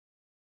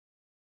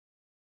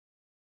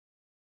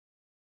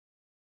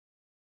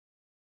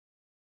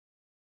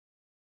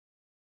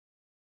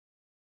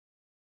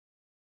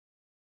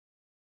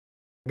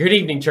Good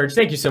evening, church.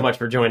 Thank you so much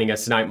for joining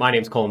us tonight. My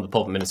name is Colin, the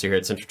pulpit minister here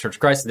at Central Church of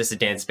Christ. This is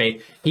Dan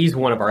Spade. He's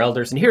one of our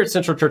elders. And here at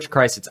Central Church of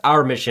Christ, it's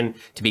our mission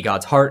to be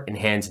God's heart and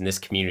hands in this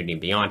community and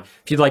beyond.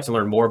 If you'd like to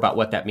learn more about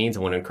what that means, I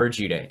want to encourage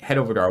you to head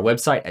over to our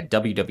website at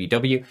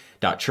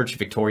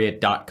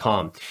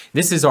www.churchvictoria.com.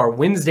 This is our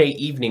Wednesday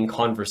evening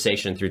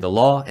conversation through the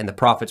law and the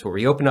prophets, where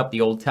we open up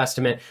the Old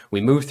Testament, we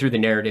move through the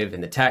narrative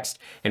and the text,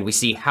 and we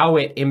see how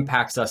it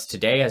impacts us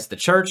today as the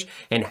church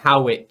and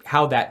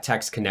how that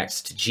text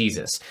connects to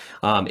Jesus.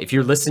 If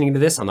you're listening to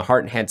this on the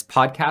Heart and Hands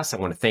podcast, I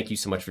want to thank you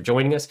so much for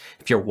joining us.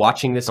 If you're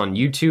watching this on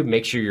YouTube,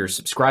 make sure you're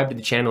subscribed to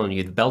the channel and you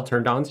have the bell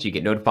turned on so you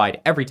get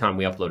notified every time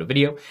we upload a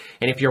video.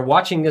 And if you're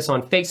watching this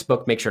on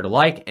Facebook, make sure to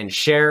like and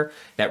share.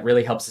 That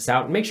really helps us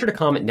out. And make sure to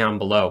comment down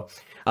below.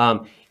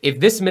 If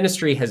this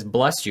ministry has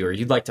blessed you or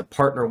you'd like to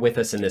partner with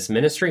us in this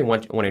ministry, I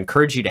want to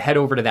encourage you to head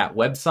over to that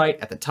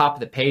website. At the top of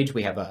the page,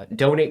 we have a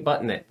donate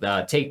button that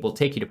will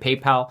take you to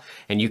PayPal,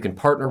 and you can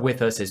partner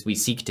with us as we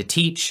seek to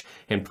teach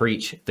and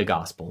preach the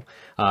gospel.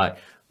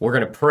 We're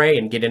going to pray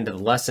and get into the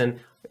lesson.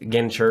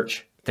 Again,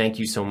 church, thank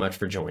you so much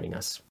for joining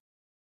us.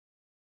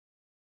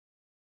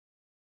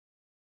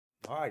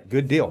 All right,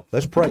 good deal.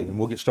 Let's pray and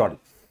we'll get started.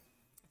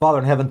 Father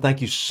in heaven,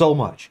 thank you so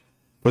much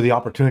for the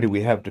opportunity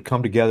we have to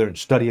come together and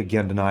study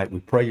again tonight. We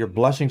pray your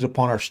blessings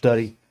upon our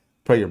study.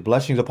 Pray your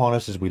blessings upon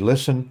us as we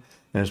listen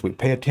and as we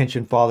pay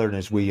attention, Father, and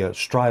as we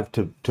strive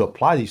to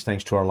apply these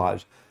things to our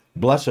lives.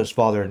 Bless us,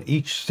 Father, in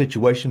each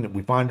situation that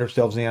we find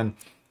ourselves in,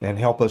 and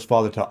help us,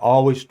 Father, to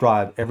always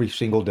strive every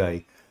single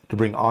day to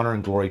bring honor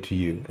and glory to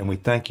you. And we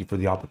thank you for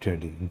the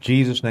opportunity. In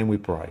Jesus' name we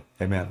pray.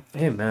 Amen.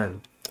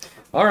 Amen.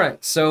 All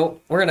right, so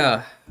we're going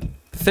to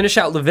finish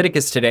out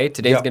Leviticus today.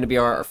 Today's going to be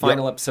our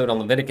final episode on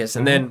Leviticus.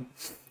 And then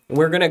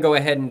we're going to go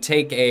ahead and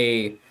take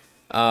a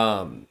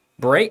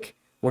break.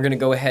 We're going to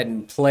go ahead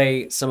and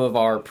play some of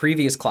our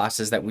previous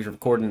classes that we've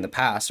recorded in the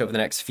past over the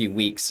next few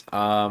weeks.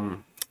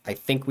 I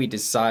think we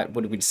decide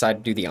to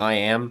do the I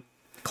Am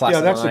class.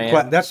 Yeah,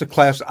 that's the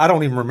class. I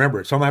don't even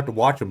remember it, so I'm going to have to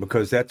watch them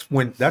because that's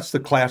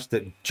the class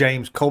that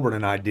James Coburn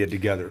and I did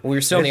together. We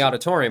were still in the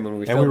auditorium when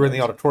we filmed. And we were in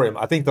the auditorium.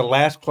 I think the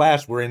last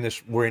class we're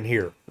in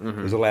here.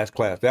 Was the last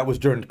class. That was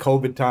during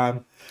COVID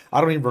time. I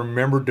don't even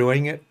remember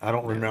doing it. I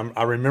don't remember.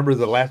 I remember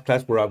the last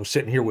class where I was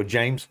sitting here with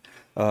James.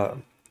 But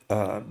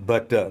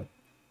we're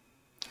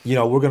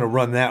going to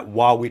run that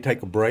while we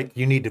take a break.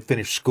 You need to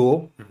finish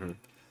school. You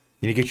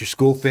need to get your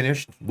school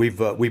finished.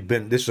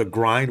 This is a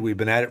grind. We've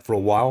been at it for a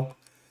while.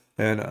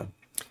 And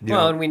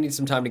and we need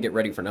some time to get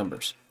ready for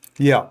numbers.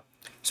 Yeah.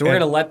 So we're going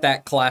to let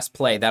that class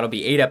play. That'll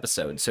be 8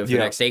 episodes. So for the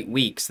next 8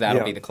 weeks,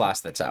 that'll be the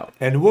class that's out.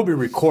 And we'll be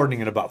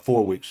recording in about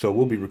 4 weeks. So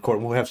we'll be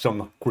recording. We'll have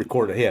some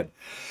recorded ahead.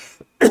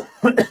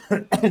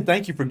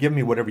 Thank you for giving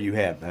me whatever you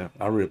have, man.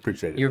 I really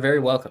appreciate it. You're very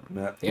welcome.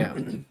 Yeah.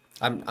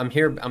 I'm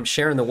here. I'm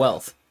sharing the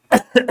wealth.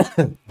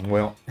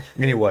 Well,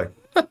 anyway.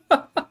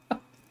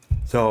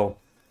 So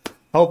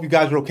I hope you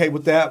guys are okay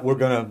with that. We're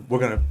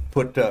gonna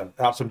put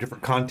out some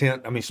different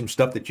content. I mean, some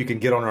stuff that you can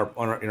get in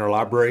our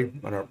library,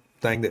 on our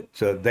thing that's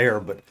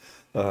there, but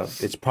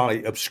it's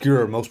probably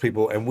obscure to most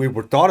people. And we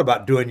were thought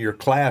about doing your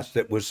class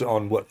that was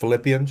on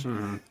Philippians,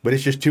 but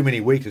it's just too many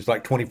weeks. It's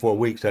like 24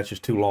 weeks. That's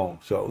just too long.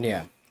 So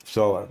yeah.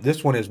 So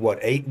this one is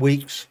 8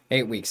 weeks?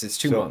 8 weeks. It's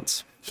 2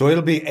 months. So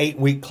it'll be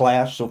 8-week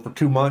class. So for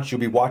 2 months,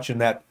 you'll be watching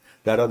that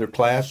other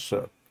class.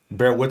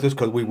 Bear with us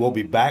because we will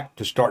be back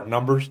to start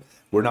Numbers.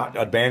 We're not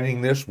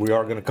abandoning this. We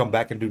are going to come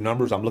back and do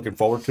Numbers. I'm looking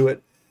forward to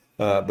it.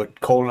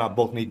 But Cole and I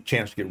both need a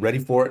chance to get ready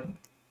for it.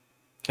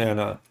 And,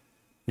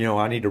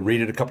 I need to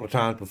read it a couple of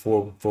times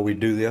before we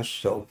do this.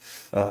 So,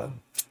 I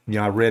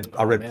read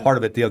part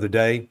of it the other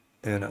day.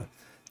 And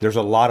there's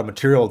a lot of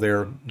material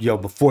there.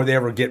 Before they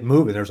ever get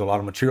moving, there's a lot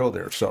of material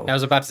there. So I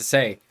was about to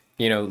say,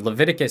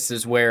 Leviticus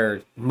is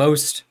where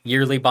most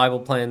yearly Bible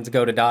plans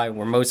go to die,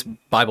 where most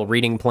Bible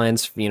reading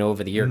plans,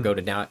 over the year go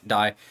to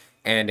die.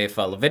 And if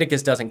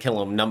Leviticus doesn't kill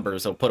them,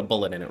 Numbers will put a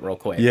bullet in it real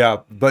quick. Yeah,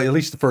 but at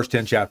least the first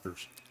 10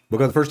 chapters.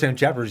 Because the first 10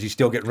 chapters, he's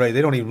still getting ready.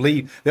 They don't even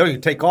leave. They don't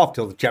even take off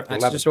till the chapter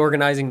 11. That's just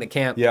organizing the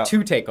camp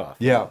to take off.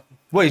 Yeah.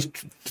 Well, he's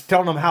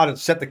telling them how to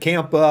set the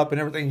camp up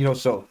and everything,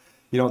 so...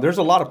 there's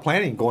a lot of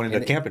planning going into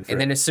the camping trip. And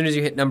then as soon as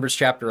you hit Numbers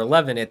chapter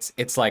 11,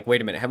 it's like,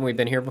 wait a minute, haven't we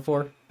been here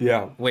before?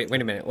 Yeah. Wait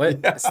a minute, what?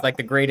 Yeah. It's like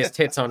the greatest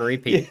hits on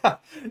repeat.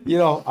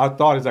 Yeah. I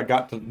thought as I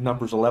got to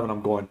Numbers 11,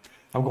 I'm going,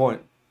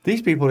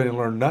 these people didn't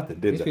learn nothing,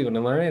 did they? These people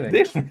didn't learn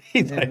anything.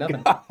 They didn't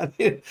learn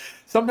nothing.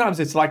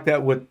 Sometimes it's like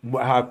that with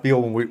how I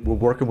feel when we're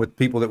working with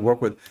people that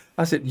work with.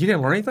 I said, you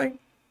didn't learn anything?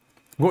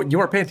 What, you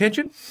weren't paying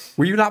attention?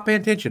 Were you not paying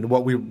attention to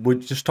what we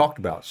just talked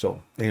about?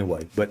 So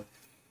anyway, but...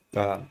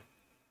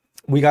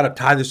 we got to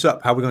tie this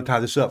up. How are we going to tie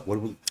this up?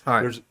 All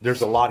right.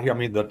 There's a lot here. I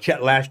mean, the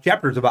last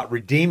chapter is about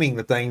redeeming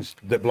the things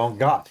that belong to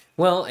God.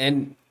 Well,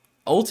 and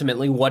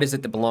ultimately, what is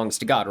it that belongs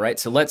to God, right?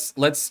 So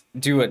let's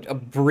do a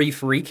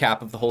brief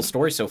recap of the whole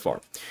story so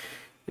far.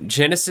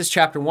 Genesis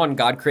chapter 1,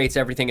 God creates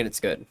everything and it's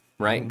good,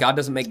 right? God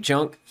doesn't make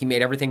junk. He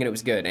made everything and it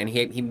was good. And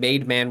he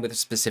made man with a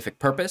specific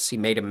purpose. He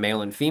made him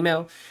male and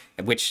female,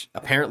 which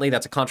apparently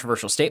that's a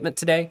controversial statement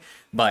today,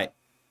 but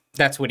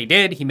that's what he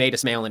did. He made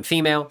us male and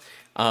female.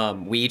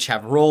 We each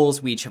have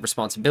roles, we each have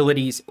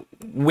responsibilities,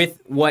 with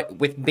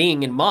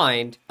being in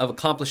mind of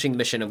accomplishing the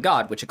mission of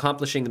God, which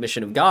accomplishing the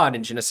mission of God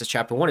in Genesis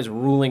chapter 1 is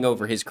ruling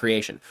over his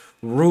creation,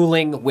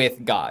 ruling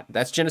with God.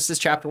 That's Genesis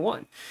chapter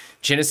 1.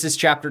 Genesis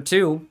chapter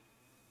 2,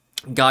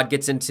 God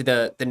gets into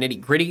the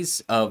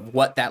nitty-gritties of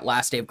what that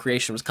last day of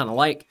creation was kind of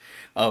like,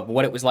 of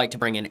what it was like to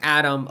bring in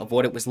Adam, of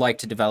what it was like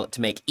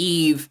to make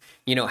Eve,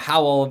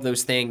 how all of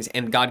those things,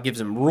 and God gives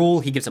him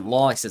rule, he gives him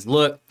law. He says,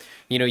 look,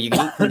 you can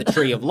eat from the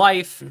tree of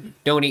life,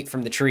 don't eat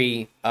from the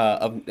tree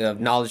of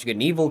knowledge of good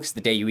and evil, because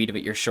the day you eat of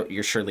it,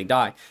 you'll surely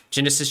die.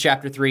 Genesis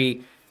chapter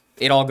 3,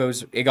 it all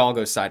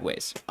goes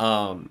sideways.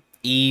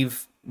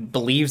 Eve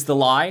believes the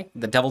lie.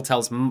 The devil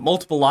tells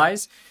multiple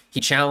lies. He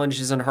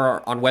challenges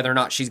her on whether or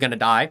not she's going to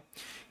die.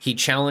 He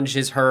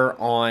challenges her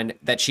on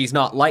that she's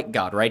not like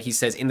God, right? He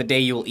says, in the day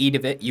you'll eat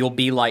of it, you'll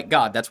be like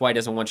God. That's why he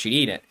doesn't want you to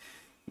eat it,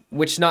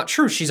 which is not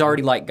true. She's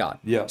already like God.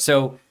 Yeah.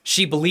 So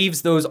she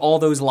believes all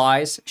those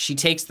lies. She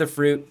takes the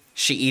fruit.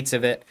 She eats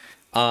of it.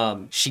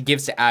 She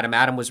gives to Adam.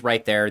 Adam was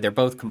right there. They're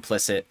both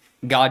complicit.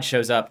 God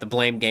shows up. The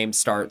blame game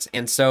starts.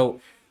 And so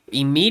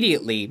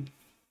immediately,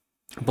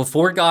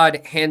 before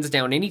God hands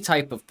down any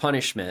type of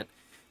punishment,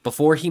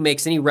 before he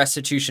makes any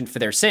restitution for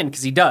their sin,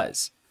 because he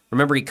does.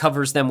 Remember, he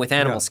covers them with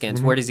animal skins.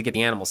 Mm-hmm. Where does he get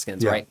the animal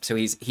skins, right? So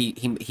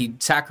he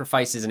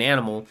sacrifices an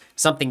animal.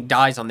 Something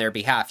dies on their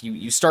behalf.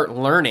 You start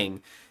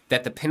learning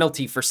that the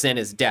penalty for sin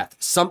is death.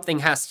 Something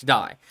has to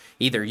die.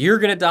 Either you're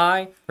going to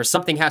die or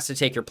something has to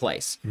take your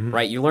place,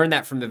 right? You learn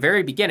that from the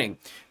very beginning.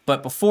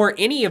 But before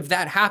any of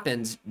that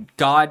happens,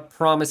 God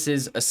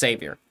promises a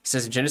savior. He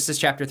says in Genesis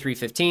chapter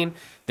 3:15,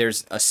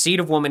 there's a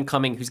seed of woman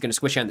coming who's going to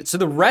squish on it. So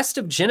the rest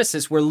of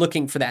Genesis, we're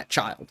looking for that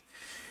child.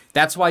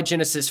 That's why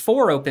Genesis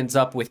 4 opens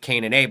up with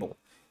Cain and Abel.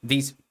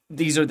 These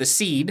are the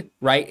seed,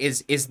 right?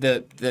 Is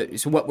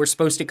what we're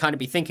supposed to kind of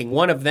be thinking.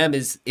 One of them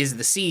is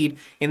the seed,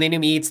 and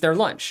then he eats their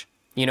lunch.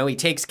 He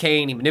takes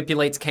Cain, he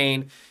manipulates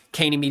Cain.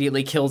 Cain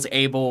immediately kills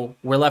Abel.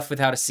 We're left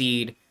without a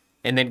seed,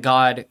 and then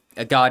God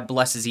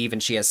blesses Eve,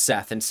 and she has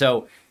Seth. And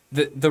so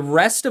the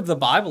rest of the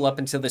Bible up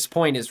until this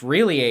point is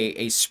really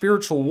a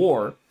spiritual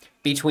war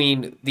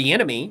between the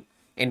enemy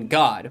and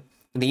God.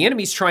 And the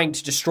enemy's trying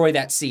to destroy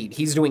that seed.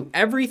 He's doing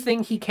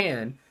everything he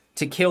can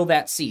to kill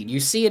that seed. You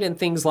see it in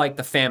things like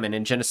the famine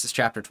in Genesis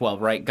chapter 12,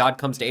 right? God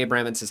comes to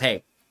Abraham and says,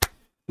 hey,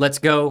 let's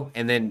go.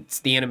 And then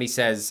the enemy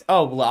says,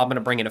 oh, well, I'm going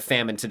to bring in a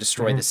famine to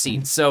destroy the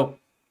seed. So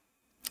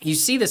you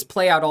see this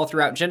play out all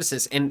throughout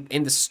Genesis. And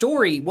in the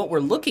story, what we're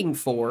looking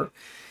for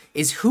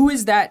is, who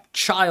is that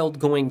child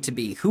going to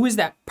be? Who is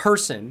that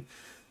person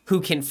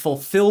who can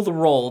fulfill the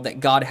role that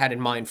God had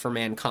in mind for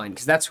mankind?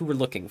 Because that's who we're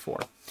looking for.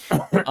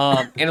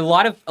 And a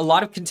lot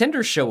of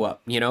contenders show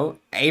up.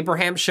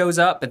 Abraham shows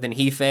up, and then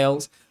he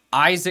fails.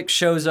 Isaac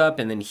shows up,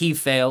 and then he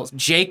fails.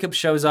 Jacob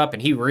shows up,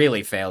 and he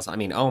really fails. I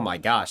mean, oh my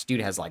gosh,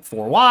 dude has like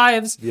 4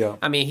 wives. Yeah.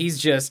 I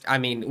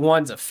mean,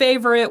 one's a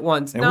favorite,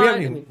 one's not.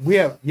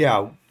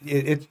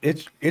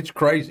 It's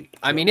crazy.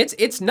 I mean,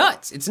 it's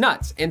nuts. It's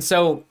nuts. And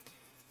so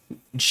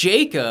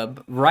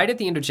Jacob, right at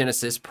the end of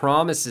Genesis,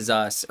 promises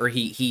us, or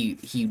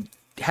he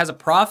has a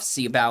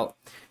prophecy about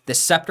the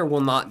scepter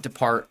will not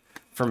depart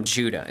from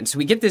Judah. And so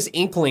we get this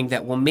inkling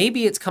that, well,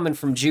 maybe it's coming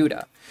from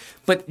Judah.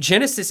 But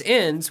Genesis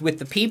ends with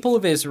the people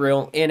of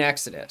Israel in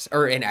Egypt,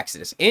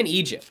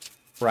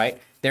 right?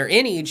 They're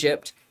in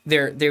Egypt.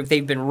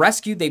 They've been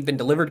rescued. They've been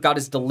delivered. God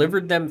has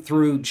delivered them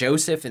through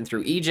Joseph and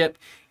through Egypt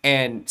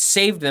and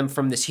saved them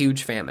from this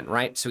huge famine,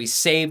 right? So he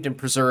saved and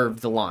preserved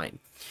the line.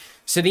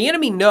 So the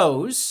enemy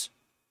knows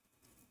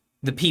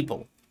the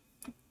people.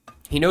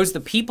 He knows the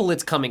people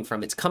it's coming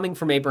from. It's coming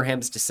from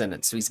Abraham's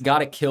descendants. So he's got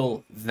to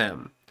kill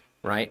them,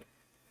 right?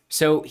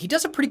 So he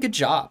does a pretty good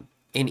job.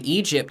 In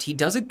Egypt, he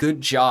does a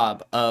good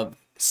job of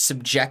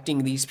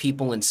subjecting these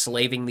people,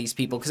 enslaving these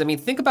people. Because, I mean,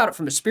 think about it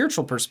from a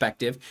spiritual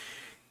perspective.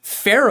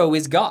 Pharaoh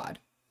is God.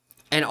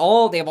 And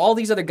they have all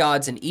these other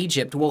gods in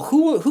Egypt. Well,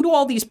 who do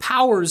all these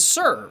powers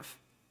serve?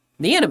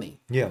 The enemy.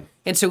 Yeah.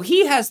 And so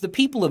he has the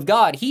people of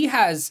God. He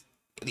has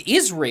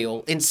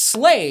Israel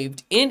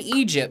enslaved in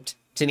Egypt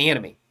to the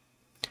enemy.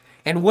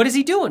 And what is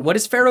he doing? What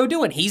is Pharaoh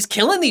doing? He's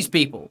killing these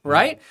people,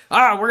 right?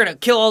 We're going to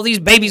kill all these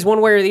babies one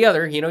way or the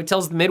other. He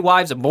tells the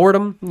midwives, abort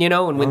them,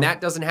 and when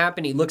that doesn't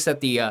happen, he looks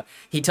at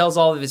he tells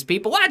all of his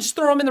people, just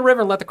throw them in the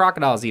river and let the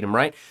crocodiles eat them,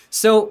 right?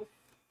 So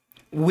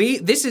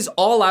this is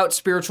all out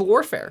spiritual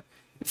warfare.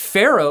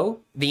 Pharaoh,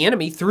 the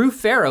enemy, through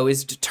Pharaoh,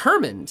 is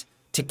determined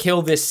to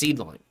kill this seed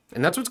line.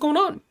 And that's what's going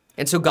on.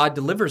 And so God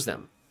delivers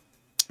them.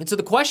 And so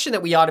the question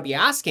that we ought to be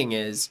asking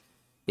is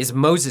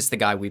Moses the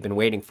guy we've been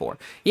waiting for?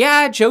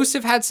 Yeah,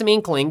 Joseph had some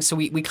inklings, so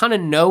we kind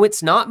of know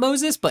it's not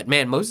Moses, but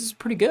man, Moses is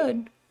pretty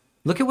good.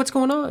 Look at what's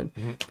going on.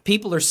 Mm-hmm.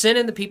 People are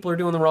sinning, the people are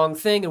doing the wrong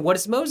thing, and what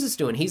is Moses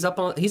doing? He's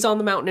on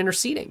the mountain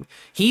interceding.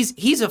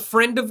 He's a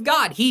friend of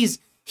God. He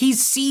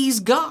sees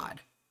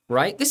God,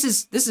 right? This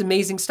is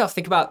amazing stuff.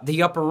 Think about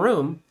the upper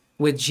room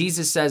with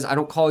Jesus says, I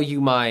don't call you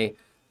my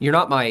You're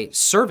not my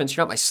servants.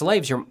 You're not my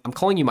slaves. I'm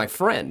calling you my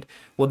friend.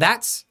 Well,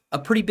 that's a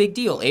pretty big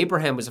deal.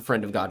 Abraham was a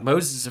friend of God.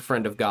 Moses is a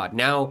friend of God.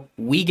 Now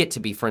we get to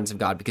be friends of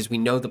God because we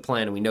know the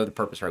plan and we know the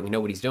purpose, right? We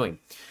know what he's doing.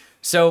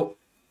 So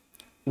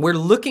we're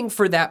looking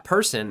for that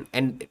person.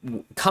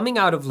 And coming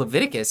out of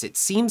Leviticus, it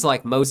seems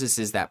like Moses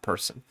is that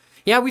person.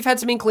 Yeah, we've had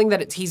some inkling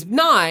that he's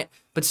not,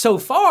 but so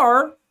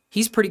far,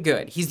 he's pretty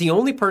good. He's the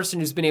only person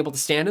who's been able to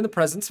stand in the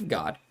presence of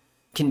God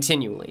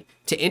continually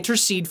to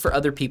intercede for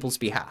other people's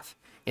behalf.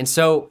 And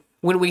so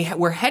when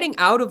we're heading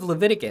out of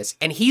Leviticus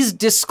and he's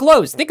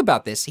disclosed, think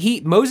about this,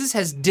 Moses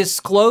has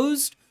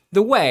disclosed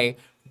the way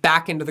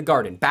back into the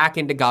garden, back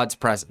into God's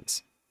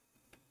presence.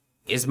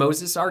 Is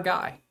Moses our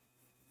guy?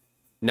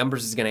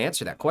 Numbers is going to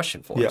answer that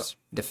question for us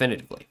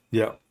definitively.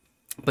 Yeah.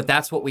 But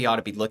that's what we ought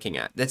to be looking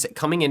at. That's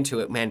coming into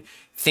it, man.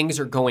 Things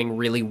are going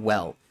really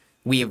well.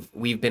 We've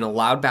been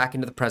allowed back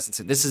into the presence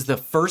of. This is the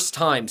first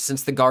time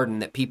since the garden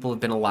that people have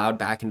been allowed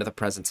back into the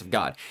presence of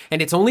God,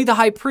 and it's only the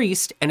high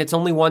priest, and it's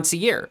only once a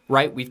year,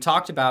 right? We've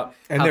talked about,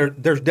 and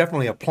there's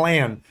definitely a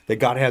plan that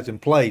God has in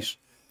place,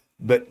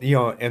 but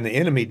and the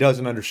enemy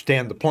doesn't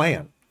understand the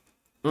plan.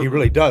 He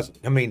really doesn't.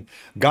 I mean,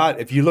 God,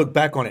 if you look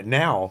back on it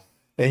now,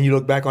 and you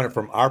look back on it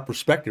from our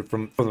perspective,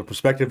 from the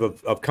perspective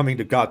of coming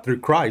to God through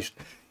Christ,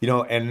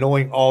 and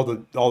knowing all the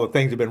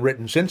things that have been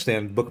written since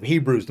then, the book of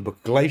Hebrews, the book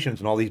of Galatians,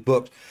 and all these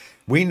books,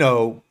 we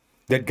know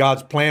that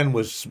God's plan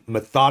was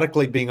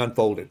methodically being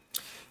unfolded.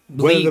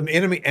 Whether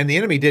the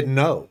enemy didn't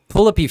know.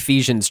 Pull up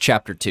Ephesians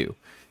chapter 2.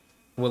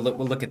 We'll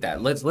look at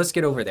that. Let's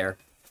get over there.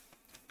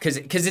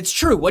 Because it's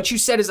true. What you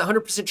said is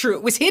 100% true.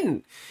 It was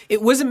hidden.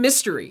 It was a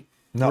mystery,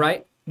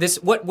 right?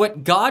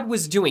 What God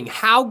was doing,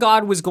 how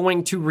God was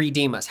going to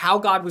redeem us, how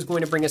God was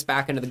going to bring us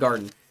back into the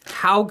garden,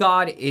 how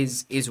God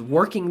is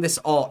working this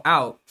all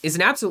out is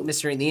an absolute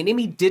mystery, and the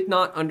enemy did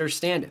not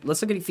understand it.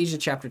 Let's look at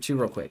Ephesians chapter 2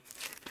 real quick.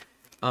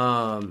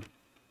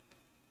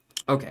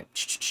 Okay.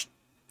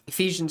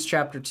 Ephesians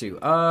chapter 2.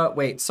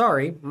 Wait,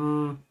 sorry.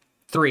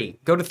 3.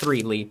 Go to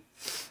 3, Lee.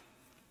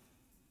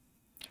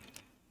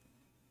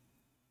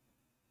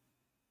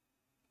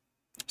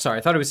 Sorry,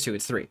 I thought it was 2.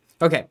 It's 3.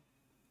 Okay.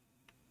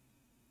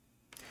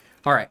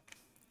 All right.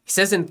 He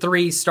says in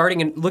 3,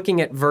 starting and looking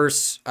at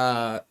verse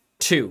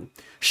 2,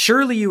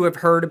 surely you have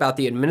heard about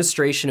the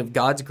administration of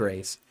God's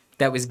grace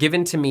that was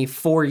given to me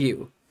for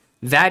you.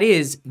 That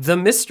is the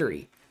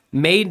mystery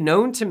made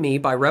known to me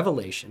by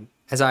revelation,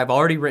 as I have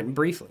already written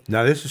briefly.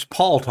 Now, this is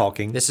Paul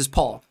talking. This is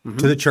Paul.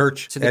 To the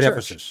church at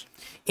Ephesus.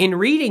 In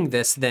reading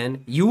this,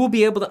 then, you will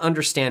be able to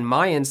understand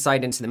my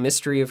insight into the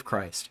mystery of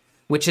Christ,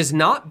 which was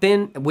not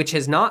made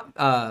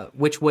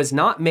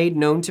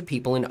known to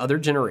people in other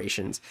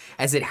generations,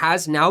 as it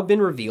has now been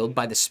revealed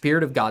by the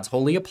Spirit of God's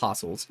holy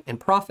apostles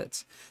and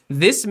prophets.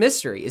 This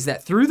mystery is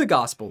that through the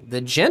gospel, the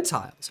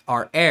Gentiles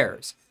are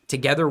heirs,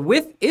 together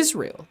with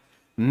Israel,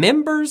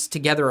 members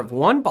together of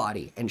one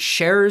body, and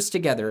sharers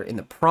together in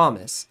the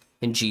promise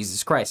in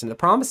Jesus Christ. And the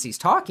promise he's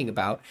talking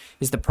about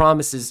is the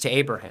promises to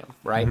Abraham,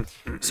 right?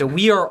 So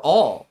we are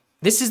all.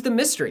 This is the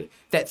mystery,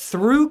 that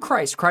through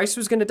Christ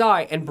was going to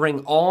die and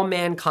bring all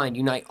mankind,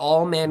 unite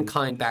all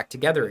mankind back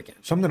together again.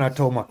 Something I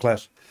told my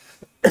class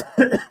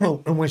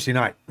on Wednesday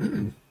night.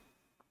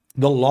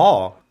 The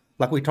law,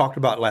 like we talked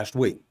about last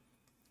week,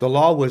 the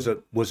law was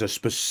a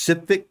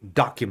specific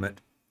document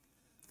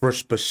for a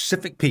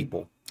specific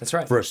people. That's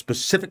right. For a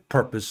specific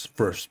purpose,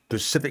 for a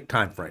specific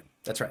time frame.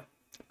 That's right.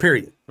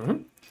 Period.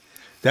 Mm-hmm.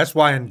 That's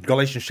why in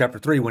Galatians chapter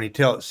 3, when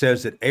it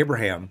says that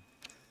Abraham,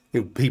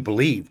 he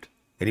believed,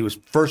 and he was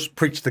first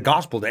preached the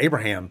gospel to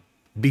Abraham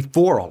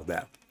before all of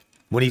that.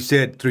 When he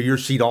said, through your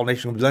seed, all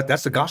nations will be blessed,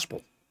 that's the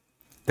gospel.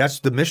 That's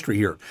the mystery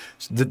here.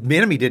 The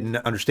enemy didn't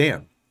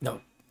understand.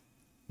 No.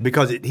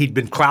 Because he'd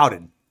been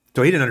clouded.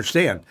 So he didn't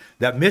understand.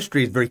 That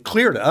mystery is very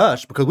clear to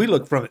us because we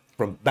look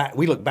back.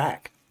 We look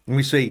back and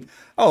we see,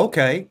 oh,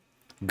 okay,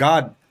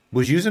 God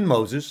was using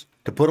Moses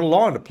to put a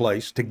law into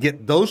place to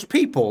get those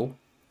people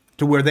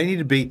to where they need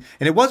to be.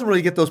 And it wasn't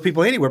really to get those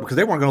people anywhere because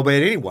they weren't going to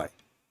obey it anyway.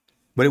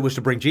 But it was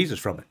to bring Jesus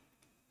from it.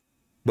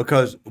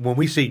 Because when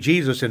we see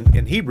Jesus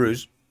in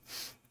Hebrews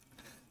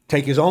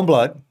take his own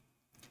blood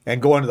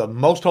and go into the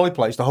most holy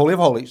place, the Holy of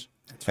Holies,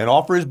 and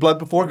offer his blood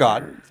before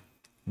God,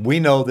 we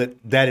know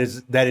that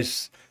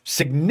is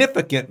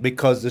significant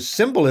because the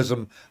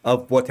symbolism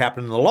of what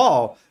happened in the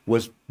law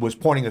was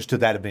pointing us to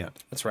that event.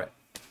 That's right.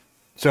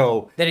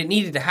 So that it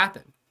needed to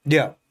happen.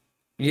 Yeah.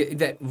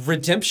 That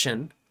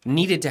redemption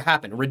needed to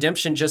happen.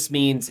 Redemption just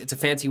means, it's a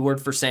fancy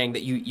word for saying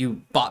that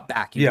you bought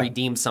back, you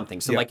redeemed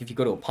something. So like if you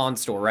go to a pawn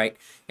store, right,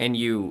 and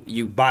you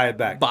buy it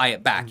back.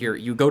 Mm-hmm.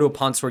 You go to a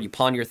pawn store, you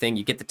pawn your thing,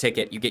 you get the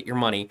ticket, you get your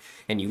money,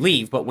 and you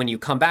leave. But when you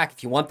come back,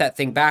 if you want that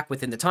thing back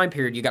within the time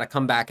period, you got to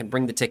come back and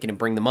bring the ticket and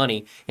bring the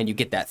money, and you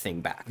get that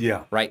thing back.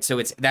 Yeah. Right.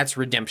 So that's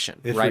redemption.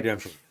 It's right?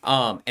 redemption.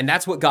 And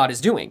that's what God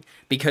is doing,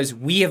 because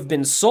we have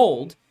been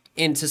sold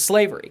into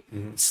slavery,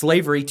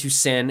 slavery to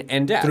sin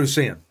and death. Through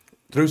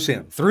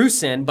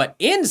sin, but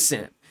in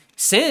sin.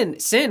 Sin,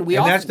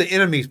 that's the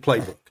enemy's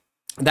playbook.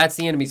 That's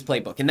the enemy's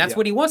playbook. And that's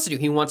what he wants to do.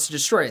 He wants to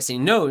destroy us. And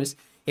he knows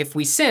If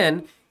we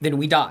sin, then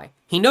we die.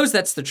 He knows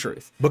that's the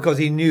truth. Because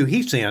he knew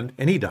he sinned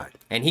and he died.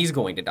 And he's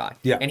going to die.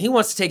 Yeah. And he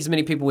wants to take as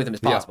many people with him as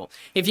possible.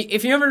 If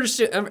you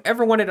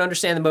ever wanted to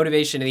understand the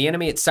motivation of the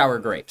enemy, it's sour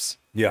grapes.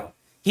 Yeah.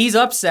 He's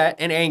upset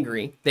and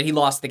angry that he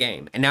lost the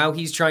game, and now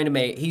he's trying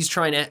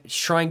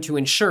to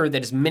ensure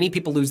that as many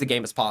people lose the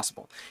game as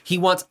possible. He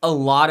wants a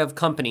lot of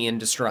company in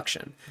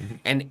destruction,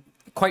 and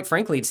quite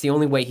frankly, it's the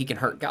only way he can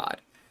hurt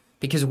God,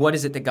 because what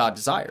is it that God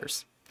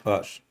desires?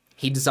 Us.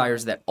 He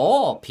desires that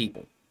all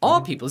people.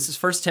 This is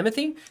 1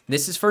 Timothy.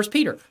 This is 1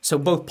 Peter. So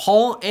both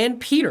Paul and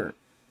Peter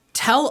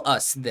tell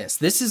us this.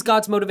 This is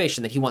God's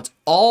motivation, that he wants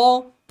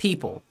all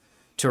people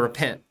to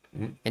repent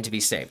and to be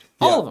saved.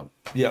 All of them.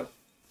 Yeah.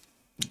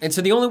 And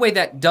so the only way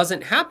that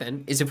doesn't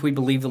happen is if we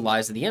believe the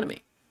lies of the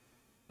enemy.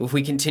 If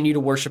we continue to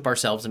worship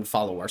ourselves and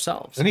follow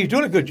ourselves. And he's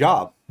doing a good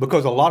job,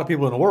 because a lot of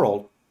people in the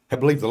world have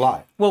believed the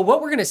lie. Well,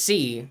 what we're going to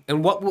see,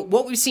 and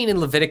what we've seen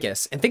in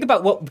Leviticus, and think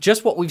about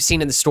what we've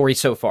seen in the story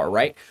so far,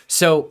 right?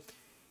 So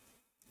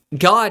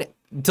God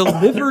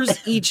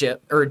delivers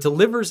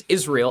delivers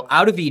Israel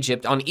out of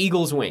Egypt on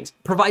eagle's wings,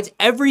 provides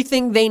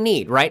everything they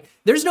need, right?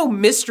 There's no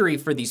mystery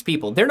for these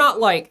people. They're not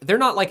like in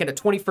a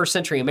 21st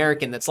century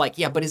American that's like,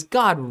 yeah, but is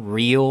God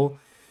real?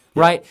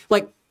 Right?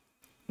 Like,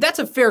 that's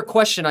a fair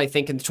question, I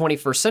think, in the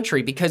 21st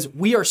century, because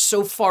we are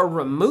so far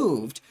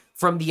removed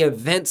from the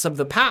events of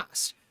the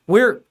past.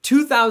 We're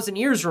 2,000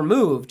 years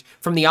removed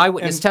from the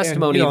eyewitness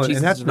testimony of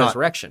Jesus'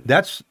 resurrection.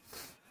 That's,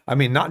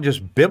 not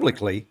just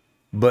biblically,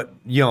 but,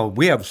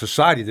 we have a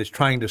society that's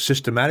trying to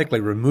systematically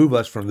remove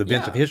us from the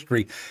events of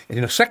history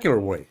in a secular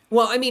way.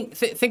 Well,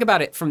 think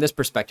about it from this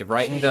perspective,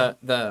 right?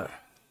 The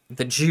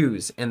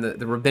Jews and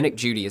the rabbinic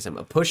Judaism,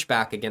 a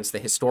pushback against the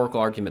historical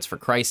arguments for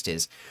Christ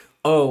is,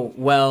 oh,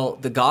 well,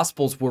 the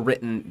Gospels were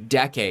written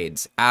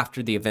decades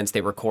after the events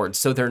they record,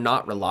 so they're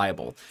not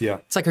reliable. Yeah.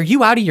 It's like, are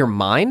you out of your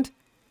mind?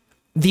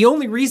 The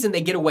only reason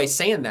they get away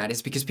saying that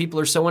is because people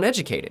are so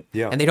uneducated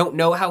and they don't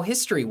know how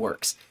history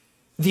works.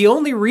 The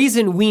only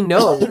reason we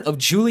know of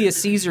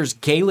Julius Caesar's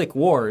Gallic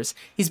Wars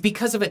is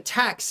because of a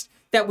text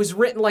that was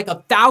written like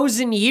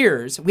 1,000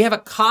 years. We have a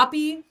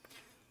copy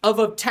of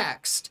a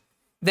text,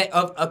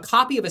 a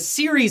copy of a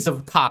series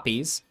of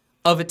copies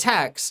of a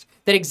text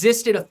that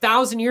existed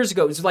 1,000 years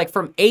ago. It was like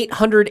from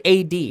 800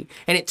 AD,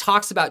 and it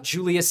talks about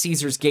Julius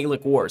Caesar's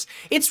Gallic Wars.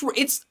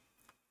 It's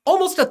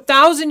almost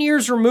 1,000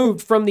 years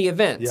removed from the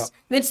events. Yeah.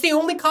 And it's the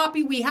only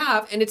copy we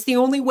have, and it's the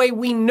only way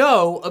we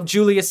know of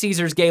Julius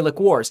Caesar's Gallic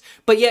Wars.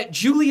 But yet,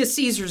 Julius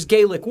Caesar's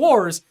Gallic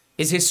Wars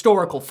is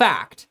historical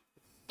fact.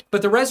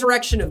 But the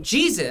resurrection of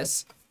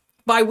Jesus,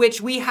 by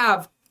which we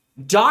have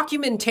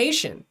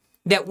documentation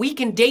that we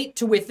can date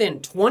to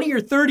within 20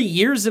 or 30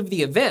 years of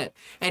the event,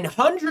 and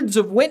hundreds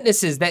of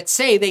witnesses that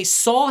say they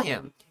saw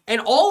him, and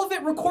all of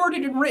it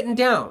recorded and written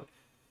down.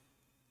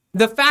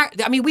 The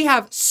fact, we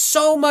have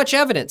so much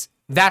evidence.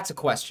 That's a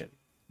question.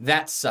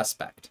 That's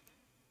suspect.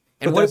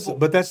 And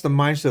but that's the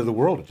mindset of the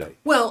world today.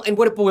 Well, and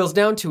what it boils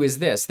down to is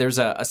this. There's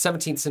a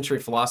 17th century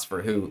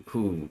philosopher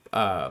who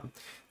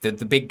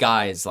the big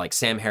guys like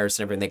Sam Harris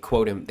and everything,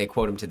 they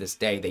quote him to this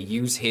day. They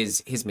use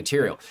his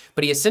material.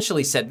 But he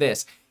essentially said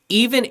this: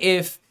 even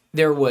if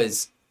there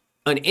was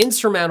an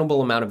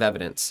insurmountable amount of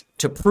evidence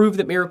to prove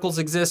that miracles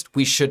exist,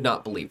 we should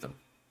not believe them.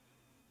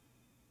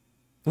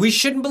 We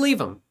shouldn't believe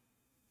them.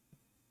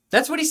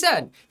 That's what he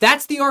said.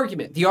 That's the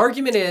argument. The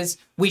argument is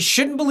we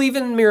shouldn't believe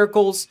in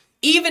miracles,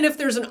 even if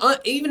there's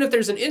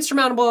an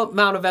insurmountable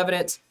amount of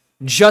evidence,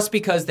 just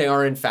because they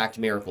are in fact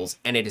miracles,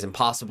 and it is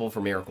impossible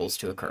for miracles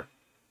to occur.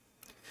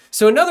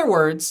 So in other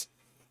words,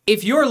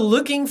 if you're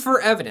looking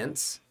for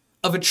evidence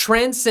of a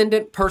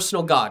transcendent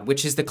personal God,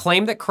 which is the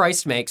claim that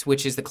Christ makes,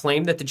 which is the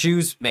claim that the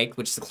Jews make,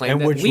 which is the claim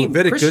that we Christians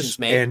Leviticus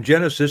make, and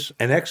Genesis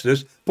and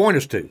Exodus point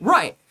us to.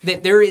 Right.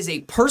 That there is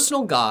a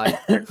personal God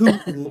who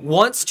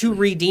wants to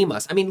redeem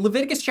us.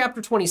 Leviticus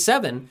chapter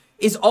 27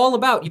 is all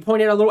about, you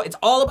pointed out a little, it's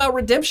all about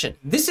redemption.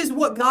 This is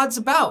what God's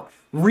about.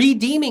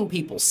 Redeeming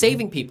people,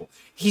 saving people.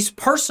 He's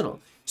personal.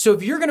 So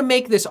if you're going to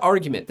make this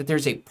argument that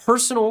there's a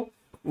personal,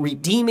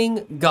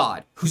 redeeming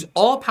God who's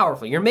all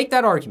powerful, you're going to make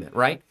that argument,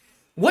 right?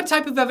 What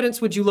type of evidence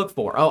would you look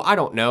for? Oh, I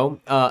don't know.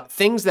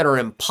 Things that are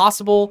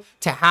impossible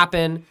to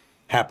happen,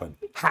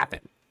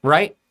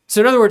 right? So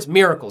in other words,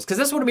 miracles, because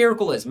that's what a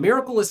miracle is.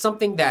 Miracle is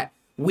something that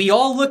we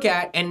all look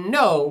at and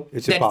know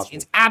that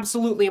it's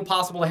absolutely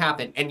impossible to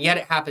happen, and yet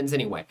it happens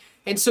anyway.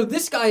 And so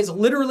this guy is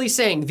literally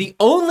saying the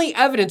only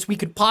evidence we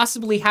could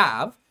possibly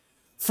have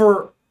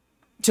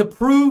to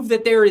prove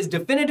that there is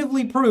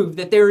definitively proved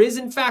that there is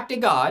in fact a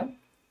God,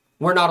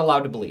 we're not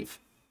allowed to believe.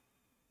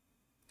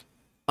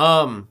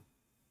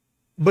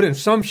 But in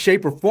some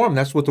shape or form,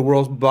 that's what the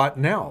world's bought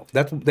now.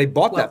 They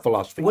bought that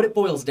philosophy. What it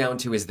boils down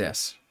to is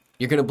this.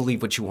 You're going to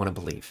believe what you want to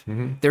believe.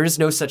 Mm-hmm. There is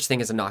no such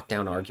thing as a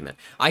knockdown argument.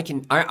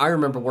 I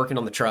remember working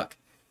on the truck.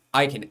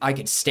 I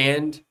could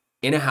stand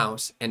in a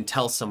house and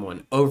tell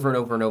someone over and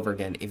over and over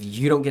again, if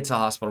you don't get to the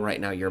hospital right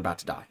now, you're about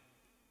to die.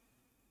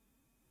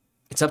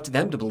 It's up to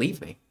them to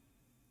believe me,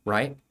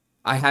 right?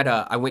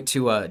 I went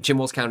to Jim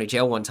Wells County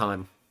Jail one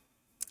time,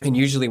 And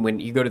usually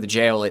when you go to the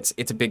jail, it's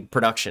a big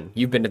production.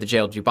 You've been to the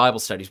jail to do Bible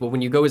studies. Well,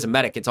 when you go as a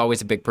medic, it's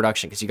always a big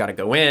production because you got to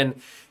go in,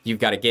 you've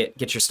got to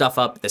get your stuff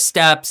up the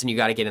steps, and you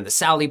got to get in the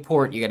Sally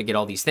port, you got to get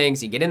all these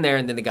things. You get in there,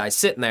 and then the guy's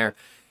sitting there,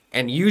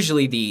 and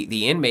usually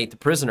the inmate, the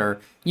prisoner,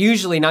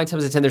 usually 9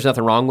 times out of 10, there's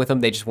nothing wrong with them.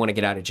 They just want to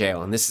get out of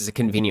jail, and this is a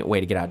convenient way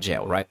to get out of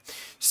jail, right?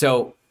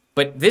 So,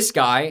 but this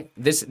guy,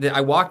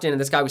 I walked in,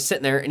 and this guy was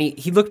sitting there, and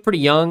he looked pretty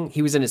young.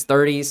 He was in his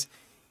 30s.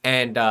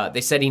 And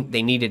they said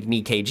they needed an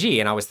EKG,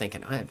 and I was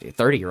thinking, I have a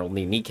 30-year-old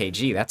need an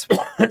EKG.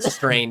 That's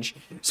strange.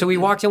 So we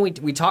walked in,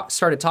 we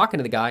started talking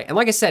to the guy, and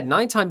like I said,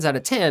 9 times out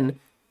of 10,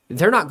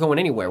 they're not going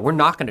anywhere. We're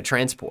not going to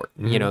transport.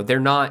 You know, they're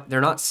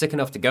not sick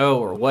enough to go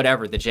or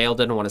whatever. The jail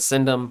didn't want to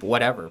send them,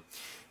 whatever.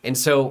 And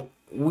so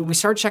we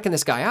started checking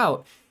this guy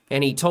out,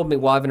 and he told me,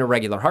 well, I have an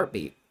irregular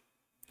heartbeat.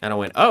 And I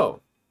went,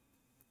 oh.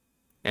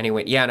 And he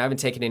went, yeah, and I haven't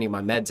taken any of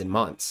my meds in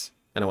months.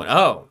 And I went,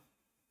 oh,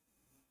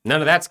 none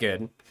of that's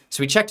good.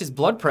 So we checked his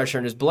blood pressure,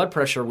 and his blood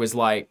pressure was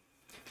like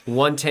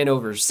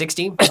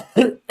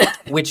 110/60,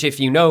 which if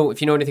you know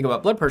anything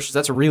about blood pressures,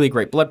 that's a really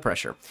great blood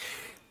pressure.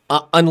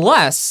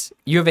 Unless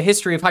you have a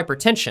history of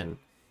hypertension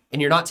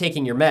and you're not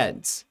taking your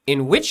meds,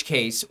 in which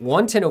case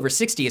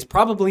 110/60 is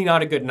probably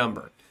not a good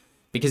number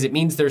because it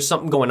means there's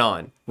something going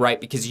on,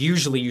 right? Because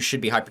usually you should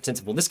be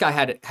hypertensive. Well, this guy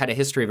had a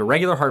history of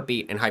irregular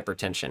heartbeat and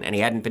hypertension, and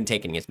he hadn't been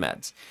taking his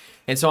meds.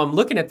 And so I'm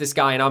looking at this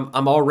guy, and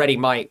I'm already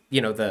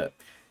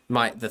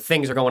the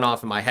things are going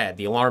off in my head.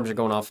 The alarms are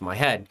going off in my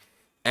head.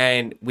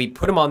 And we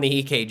put him on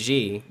the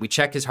EKG. We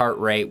check his heart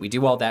rate. We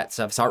do all that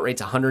stuff. His heart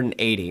rate's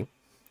 180.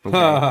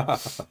 Okay.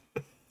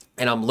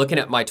 And I'm looking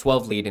at my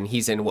 12 lead, and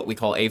he's in what we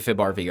call AFib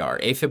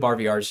RVR. AFib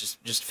RVR is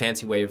just a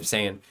fancy way of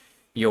saying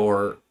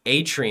your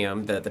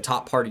atrium, the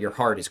top part of your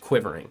heart, is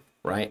quivering,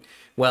 right?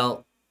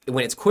 Well,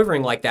 when it's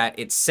quivering like that,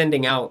 it's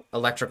sending out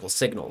electrical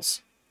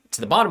signals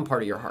to the bottom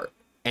part of your heart.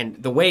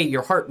 And the way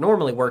your heart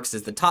normally works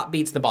is the top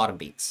beats, the bottom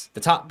beats. The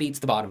top beats,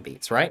 the bottom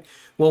beats, right?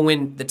 Well,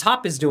 when the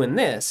top is doing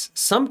this,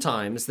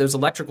 sometimes those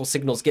electrical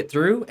signals get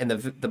through and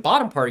the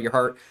bottom part of your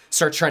heart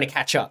starts trying to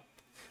catch up.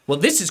 Well,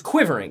 this is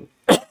quivering.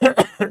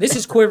 This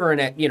is quivering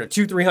at,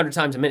 200-300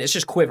 times a minute. It's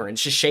just quivering.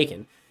 It's just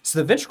shaking. So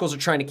the ventricles are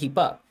trying to keep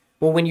up.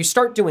 Well, when you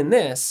start doing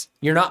this,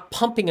 you're not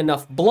pumping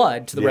enough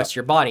blood to the rest of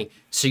your body.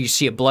 So you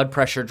see a blood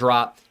pressure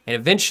drop, and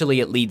eventually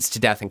it leads to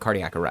death and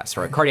cardiac arrest,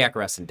 right? Cardiac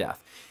arrest and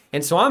death.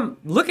 And so I'm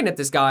looking at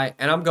this guy,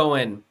 and I'm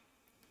going,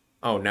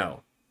 oh,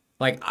 no.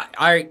 Like,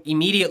 I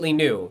immediately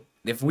knew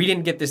if we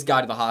didn't get this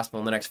guy to the hospital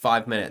in the next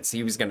 5 minutes,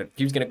 he was gonna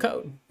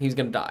code. He was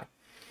gonna die.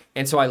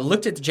 And so I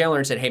looked at the jailer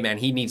and said, hey, man,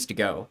 he needs to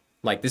go.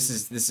 Like, this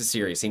is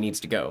serious. He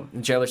needs to go.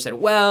 And the jailer said,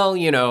 well,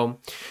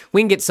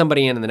 we can get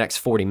somebody in the next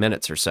 40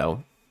 minutes or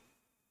so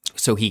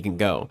he can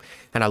go.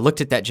 And I looked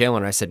at that jailer,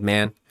 and I said,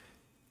 man,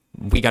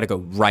 we got to go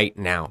right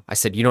now. I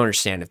said, you don't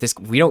understand. If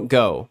we don't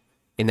go,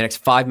 in the next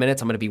 5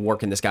 minutes, I'm going to be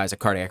working this guy as a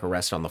cardiac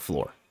arrest on the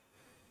floor.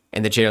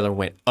 And the jailer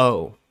went,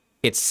 oh,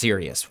 it's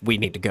serious. We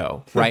need to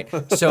go, right?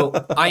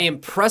 So I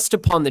impressed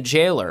upon the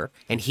jailer,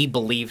 and he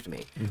believed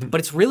me. Mm-hmm. But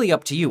it's really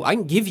up to you. I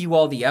can give you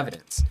all the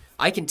evidence.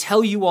 I can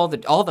tell you all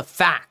the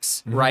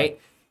facts, mm-hmm. right?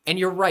 And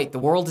you're right. The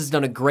world has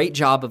done a great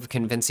job of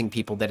convincing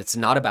people that it's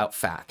not about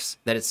facts,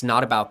 that it's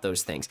not about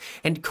those things.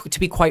 And to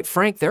be quite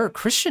frank, there are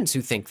Christians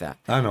who think that.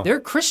 I know. There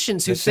are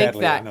Christians who think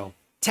that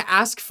to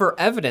ask for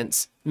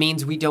evidence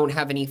means we don't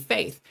have any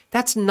faith.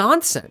 That's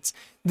nonsense.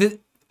 The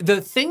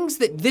things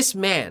that this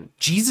man,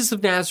 Jesus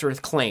of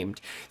Nazareth,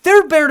 claimed,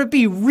 there better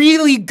be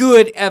really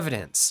good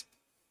evidence.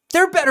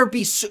 There better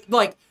be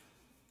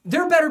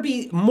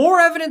more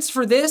evidence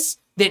for this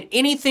than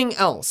anything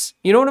else.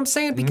 You know what I'm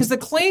saying? Because the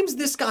claims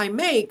this guy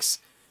makes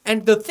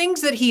and the things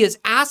that he is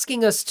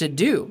asking us to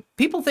do,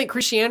 people think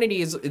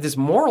Christianity is this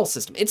moral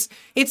system.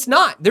 It's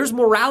not. There's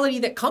morality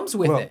that comes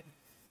with it.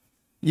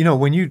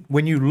 When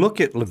you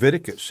look at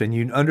Leviticus and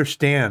you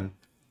understand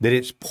that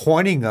it's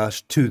pointing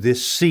us to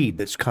this seed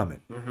that's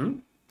coming. Mm-hmm.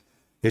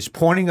 It's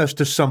pointing us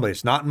to somebody.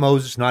 It's not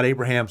Moses, not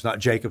Abraham, it's not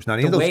Jacob, it's not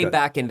any of those guys. The way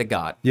back into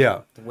God.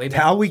 Yeah.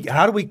 How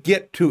do we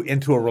get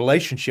into a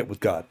relationship with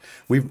God?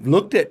 We've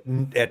looked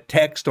at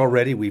text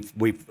already.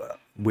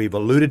 We've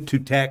alluded to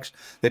text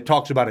that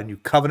talks about a new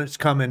covenant's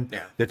coming,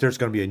 that there's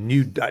going to be a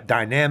new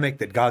dynamic,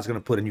 that God's going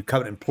to put a new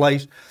covenant in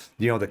place.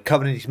 The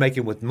covenant he's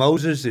making with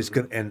Moses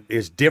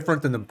is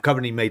different than the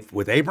covenant he made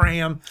with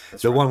Abraham.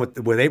 That's the one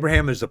with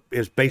Abraham is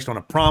based on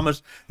a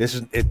promise.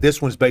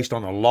 This one's based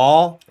on a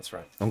law. That's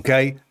right.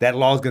 Okay, that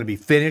law is going to be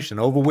finished and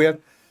over with,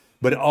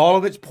 but all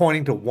of it's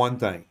pointing to one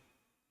thing,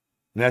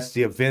 and that's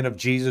the event of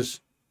Jesus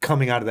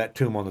coming out of that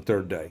tomb on the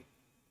third day.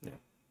 Yeah.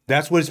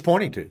 That's what it's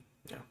pointing to.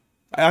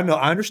 I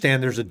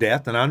understand there's a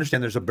death and I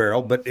understand there's a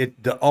burial, but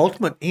the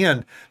ultimate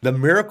end, the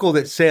miracle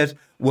that says,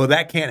 well,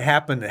 that can't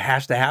happen, it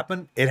has to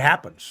happen, it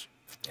happens.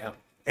 Yeah.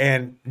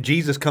 And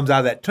Jesus comes out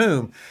of that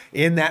tomb.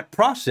 In that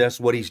process,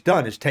 what he's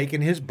done is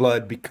taken his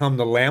blood, become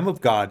the Lamb of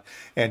God,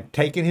 and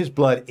taken his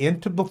blood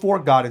into before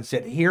God and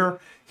said, here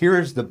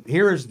is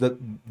the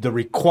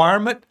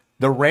requirement,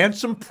 the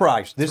ransom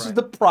price. This is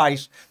the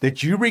price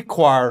that you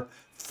require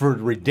for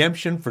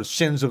redemption for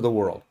sins of the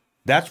world.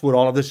 That's what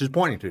all of this is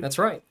pointing to. That's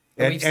right.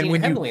 we've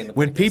seen heavily in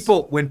when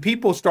Leviticus. when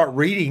people start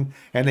reading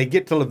and they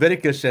get to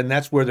Leviticus and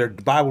that's where their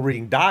Bible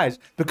reading dies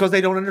because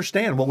they don't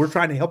understand. What we're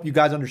trying to help you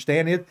guys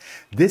understand is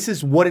this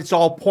is what it's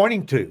all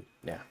pointing to.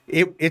 Yeah.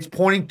 It's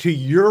pointing to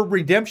your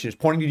redemption. It's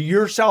pointing to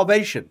your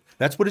salvation.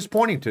 That's what it's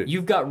pointing to.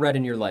 You've got red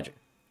in your ledger.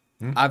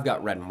 I've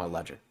got red in my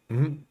ledger.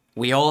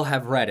 We all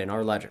have red in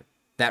our ledger.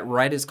 That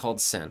red is called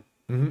sin,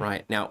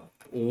 right? Now,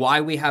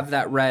 why we have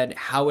that red,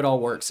 how it all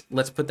works,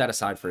 let's put that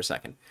aside for a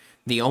second.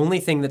 The only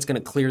thing that's going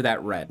to clear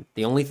that red,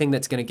 the only thing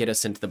that's going to get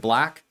us into the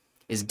black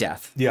is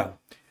death. Yeah.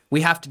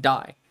 We have to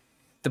die.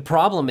 The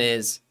problem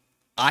is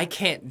I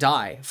can't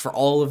die for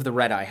all of the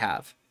red I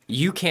have.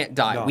 You can't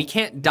die. No. We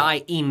can't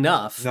die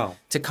enough No.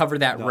 to cover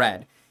that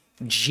red.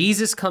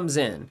 Jesus comes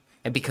in,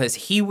 and because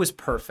he was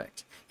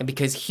perfect, and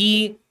because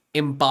he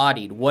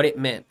embodied what it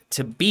meant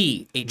to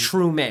be a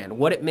true man,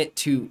 what it meant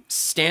to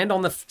stand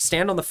on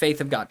the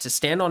faith of God, to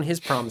stand on his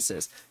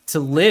promises, to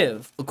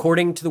live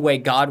according to the way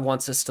God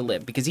wants us to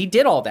live, because he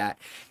did all that,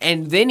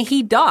 and then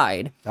he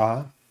died.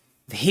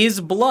 His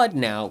blood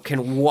now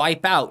can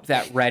wipe out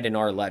that red in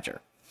our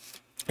ledger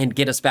and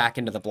get us back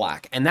into the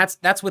black. And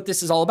that's what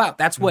this is all about.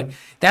 That's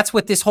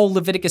what this whole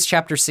Leviticus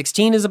chapter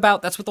 16 is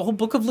about. That's what the whole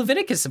book of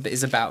Leviticus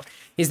is about,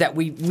 is that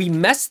we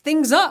mess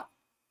things up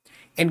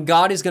and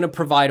God is going to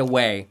provide a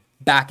way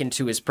back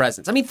into his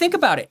presence. I mean, think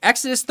about it.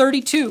 Exodus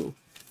 32,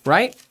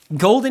 right?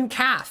 Golden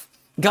calf.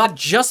 God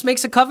just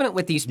makes a covenant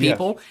with these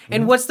people. Yes.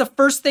 And what's the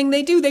first thing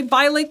they do? They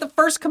violate the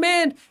first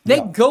command. They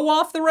go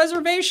off the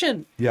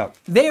reservation. Yeah.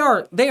 They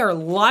are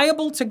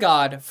liable to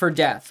God for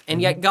death.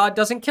 And yet God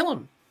doesn't kill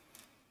them.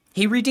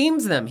 He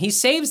redeems them. He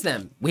saves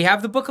them. We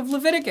have the book of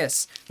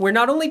Leviticus, where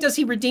not only does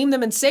he redeem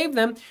them and save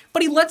them,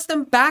 but he lets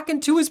them back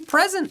into his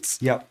presence.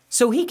 Yep.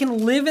 So he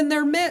can live in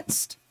their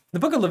midst. The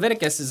book of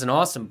Leviticus is an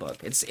awesome book.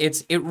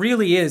 It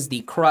really is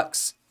the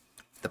crux,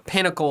 the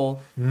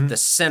pinnacle, the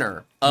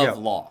center of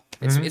law.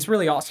 It's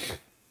really awesome.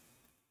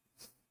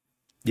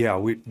 Yeah,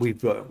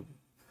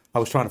 I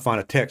was trying to find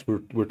a text.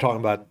 We're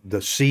talking about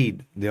the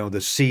seed,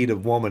 the seed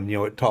of woman.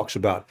 It talks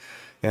about,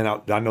 and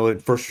I know in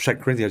 1st or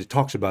 2nd Corinthians it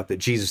talks about that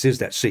Jesus is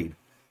that seed.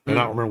 And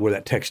I don't remember where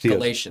that text is.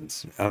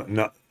 Galatians.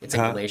 No, it's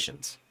in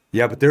Galatians.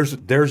 Yeah, but there's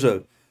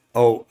a.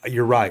 Oh,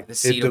 you're right. The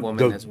seed of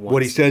woman is one.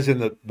 What he says in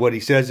the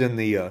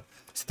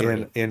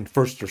in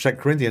 1st or 2nd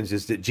Corinthians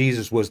is that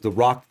Jesus was the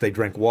rock that they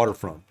drank water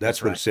from.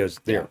 That's what right. It says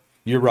there. Yeah.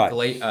 You're right.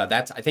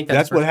 I think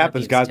that's what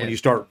happens, guys, 10. when you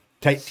start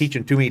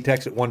teaching too many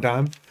texts at one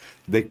time.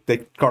 They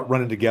start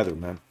running together,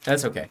 man.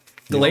 That's okay.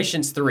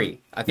 Galatians 3.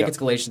 I think it's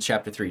Galatians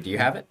chapter 3. Do you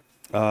have it?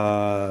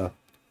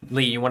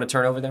 Lee, you want to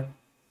turn over there?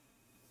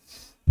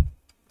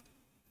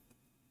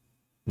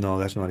 No,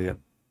 that's not it.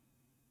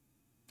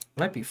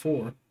 Might be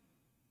 4.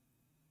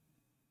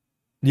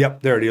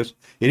 Yep, there it is.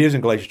 It is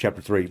in Galatians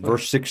chapter 3,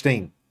 verse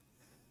 16.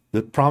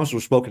 The promise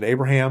was spoken to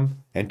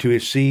Abraham and to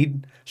his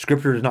seed.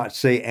 Scripture does not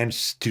say, and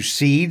to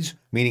seeds,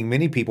 meaning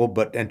many people,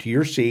 but and to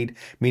your seed,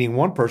 meaning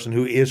one person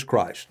who is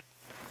Christ.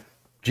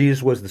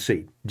 Jesus was the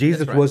seed.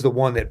 Jesus was the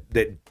one that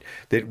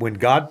when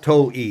God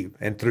told Eve,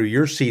 and through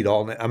your seed,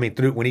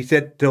 when he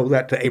told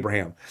that to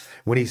Abraham,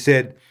 when he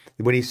said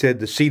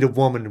the seed of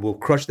woman will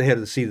crush the head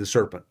of the seed of the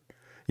serpent.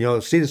 The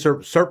seed of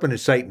the serpent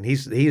is Satan. He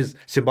is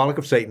symbolic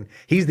of Satan.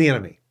 He's the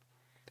enemy.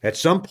 At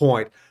some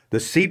point, the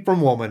seed from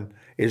woman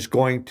is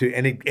going to,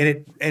 and it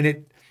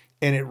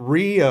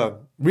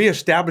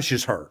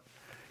reestablishes her.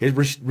 It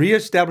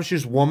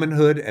reestablishes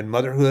womanhood and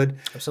motherhood.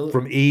 Absolutely.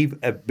 From Eve,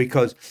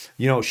 because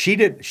she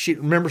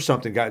remember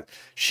something, guys.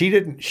 She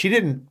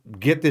didn't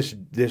get this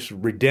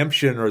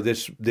redemption or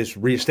this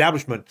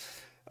reestablishment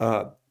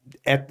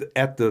at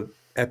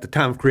the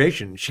time of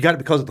creation. She got it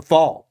because of the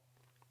fall.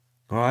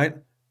 All right,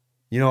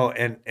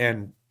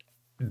 and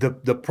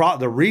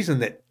the reason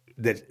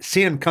that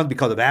sin comes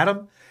because of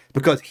Adam,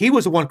 because he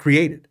was the one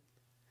created.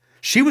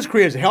 She was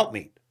created as a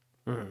helpmeet.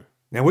 Mm-hmm.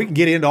 Now we can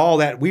get into all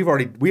that. We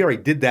already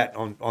did that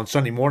on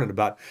Sunday morning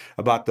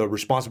about the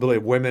responsibility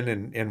of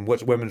women and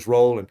what's women's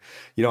role,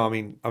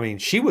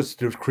 and she was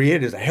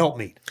created as a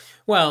helpmeet.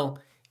 Well,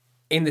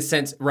 in the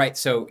sense, right?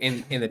 So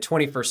in the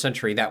 21st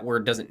century, that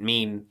word doesn't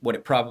mean what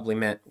it probably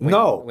meant.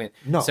 No.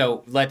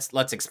 So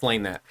let's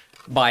explain that.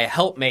 By a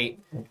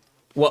helpmate,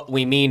 what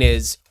we mean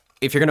is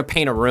if you're going to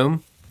paint a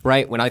room,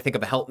 right? When I think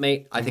of a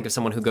helpmate, I think of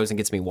someone who goes and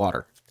gets me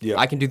water. Yeah.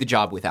 I can do the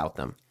job without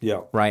them.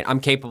 Yeah. Right? I'm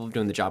capable of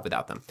doing the job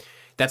without them.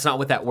 That's not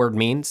what that word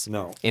means.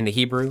 No. In the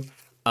Hebrew.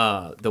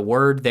 The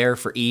word there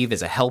for Eve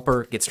is a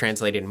helper. It gets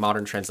translated in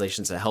modern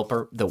translations as a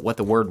helper. What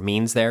the word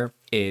means there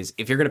is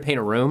if you're going to paint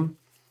a room,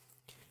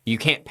 you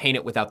can't paint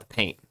it without the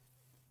paint.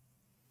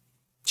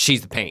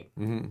 She's the paint.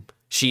 Mm-hmm.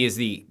 She is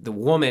the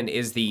woman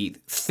is the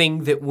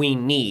thing that we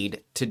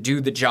need to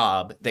do the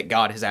job that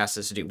God has asked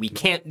us to do. We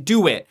can't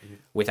do it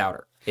without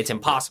her. It's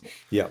impossible.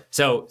 Yeah.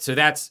 So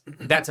that's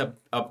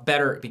a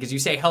better, because you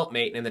say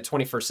helpmate, and in the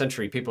 21st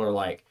century, people are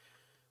like,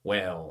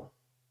 well,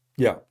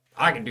 yeah,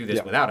 I can do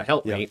this without a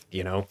helpmate,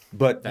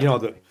 But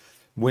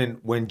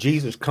when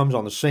Jesus comes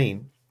on the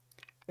scene,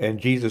 and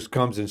Jesus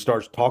comes and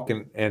starts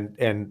talking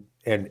and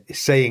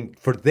saying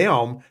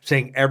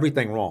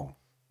everything wrong.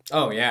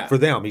 Oh, yeah. For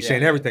them, he's Yeah,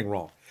 saying yeah. everything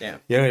wrong. Yeah.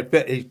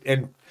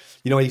 And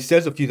he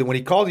says a few that when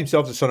he calls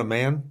himself the Son of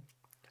Man,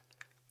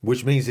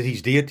 which means that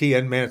he's deity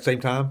and man at the same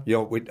time.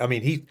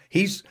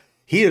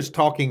 He is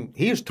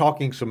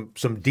talking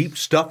some deep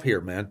stuff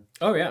here, man.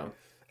 Oh, yeah.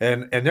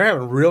 And they're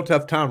having a real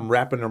tough time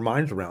wrapping their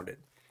minds around it.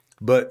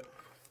 But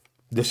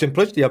the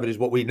simplicity of it is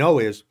what we know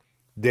is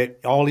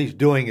that all he's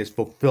doing is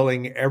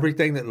fulfilling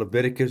everything that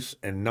Leviticus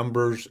and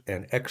Numbers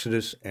and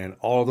Exodus and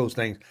all of those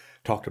things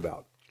talked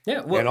about.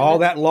 Yeah, well, and all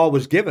that law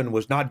was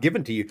not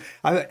given to you.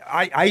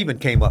 I even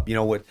came up,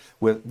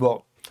 with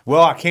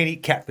I can't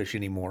eat catfish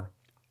anymore.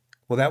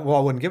 Well, that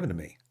law wasn't given to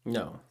me.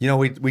 No.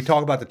 We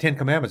talk about the 10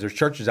 Commandments. There's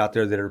churches out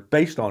there that are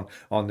based on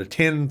the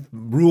 10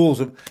 rules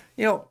of,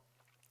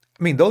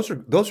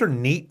 those are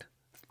neat,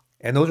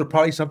 and those are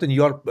probably something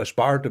you ought to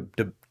aspire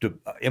to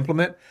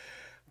implement.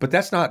 But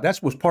that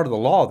was part of the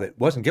law that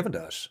wasn't given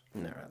to us.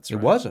 No, that's right.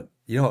 It wasn't.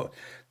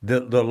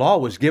 The law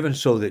was given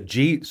so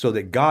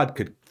that God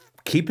could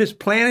keep his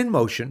plan in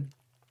motion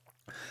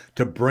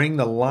to bring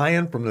the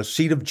Lion from the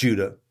seed of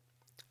Judah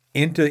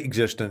into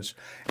existence,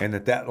 and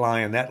that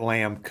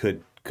lamb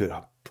could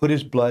put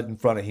his blood in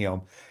front of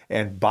him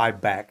and buy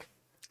back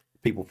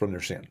people from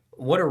their sin.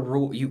 What a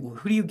rule!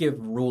 Who do you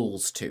give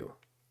rules to?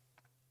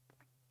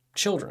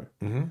 Children.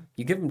 Mm-hmm.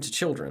 You give them to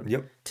children.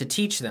 Yep. To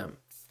teach them,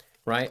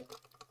 right?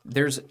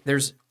 There's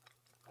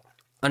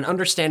an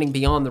understanding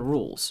beyond the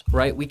rules,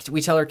 right? We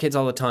tell our kids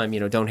all the time,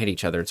 don't hit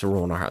each other. It's a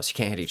rule in our house. You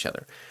can't hit each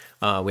other.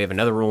 We have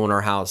another rule in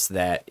our house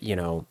that,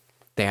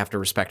 they have to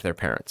respect their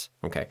parents.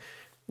 Okay.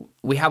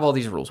 We have all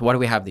these rules. Why do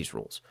we have these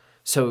rules?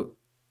 So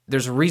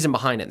there's a reason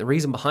behind it. The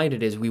reason behind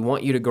it is we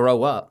want you to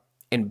grow up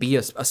and be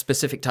a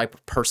specific type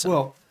of person.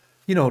 Well,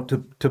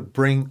 to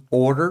bring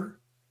order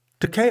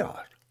to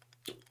chaos.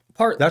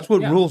 That's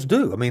what rules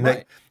do. I mean,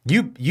 right.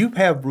 you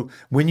have,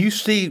 when you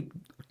see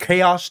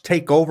chaos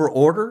take over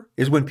order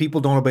is when people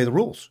don't obey the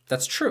rules.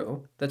 That's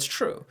true.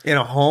 In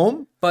a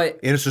home, but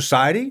in a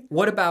society.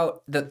 What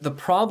about the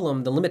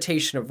problem, the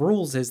limitation of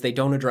rules is they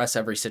don't address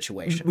every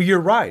situation. Well, you're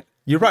right,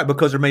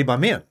 because they're made by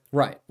men.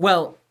 Right.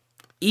 Well,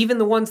 even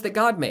the ones that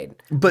God made.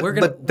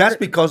 But that's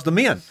because the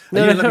men.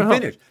 You didn't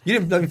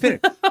let me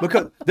finish.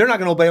 Because they're not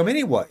going to obey them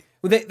anyway.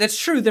 Well, that's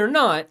true. They're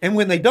not. And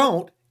when they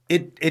don't,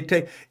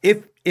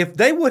 if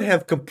they would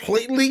have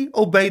completely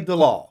obeyed the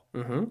law,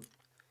 mm-hmm.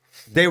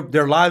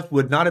 Their lives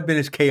would not have been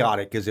as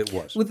chaotic as it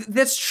was. Well,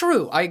 that's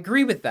true. I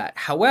agree with that.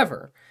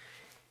 However,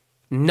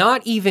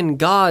 not even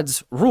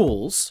God's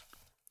rules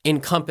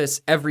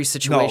encompass every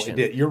situation.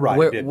 No, it did. You're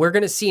right. We're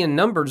going to see in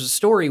Numbers a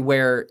story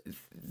where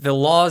the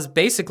law is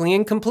basically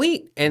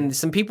incomplete. And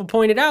some people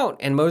point it out.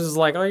 And Moses is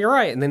like, oh, you're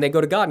right. And then they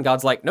go to God. And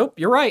God's like, nope,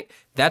 you're right.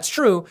 That's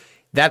true.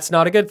 That's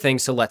not a good thing.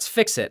 So let's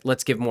fix it.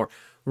 Let's give more.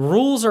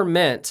 Rules are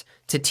meant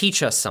to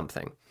teach us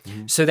something.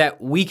 Mm-hmm. So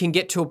that we can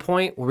get to a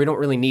point where we don't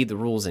really need the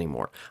rules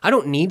anymore. I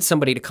don't need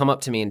somebody to come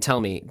up to me and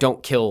tell me,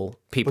 don't kill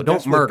people,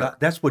 don't murder.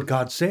 That's what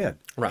God said.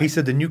 Right. He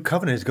said the new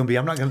covenant is going to be,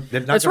 they're not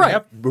That's going right. to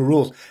have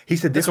rules. He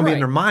said this is going to be in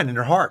their mind, in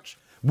their hearts.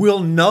 We'll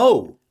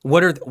know.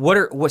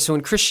 So in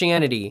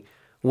Christianity,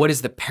 what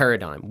is the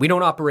paradigm? We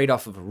don't operate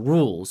off of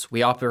rules.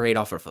 We operate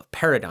off of a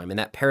paradigm. And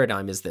that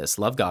paradigm is this: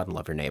 love God and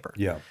love your neighbor.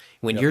 Yeah.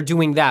 When you're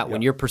doing that,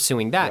 when you're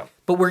pursuing that.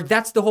 But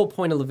that's the whole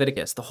point of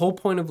Leviticus. The whole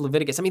point of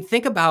Leviticus. I mean,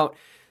 think about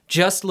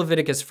just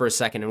Leviticus for a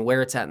second and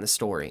where it's at in the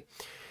story.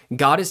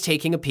 God is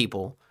taking a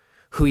people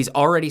who he's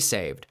already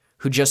saved,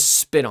 who just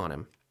spit on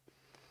him.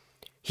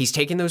 He's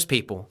taking those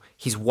people,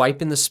 he's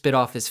wiping the spit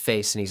off his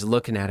face, and he's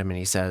looking at him and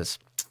he says,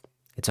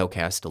 it's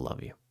okay, I still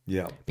love you.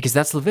 Yeah. Because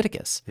that's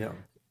Leviticus. Yeah.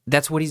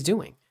 That's what he's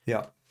doing.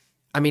 Yeah.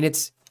 I mean,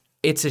 it's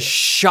a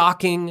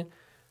shocking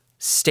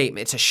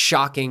statement. It's a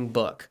shocking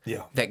book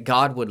that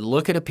God would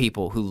look at a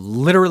people who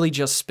literally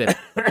just spit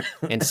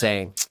and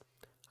say,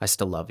 I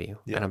still love you,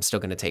 and I'm still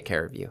going to take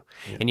care of you.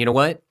 Yeah. And you know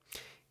what?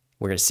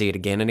 We're going to see it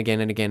again and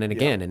again and again and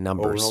again in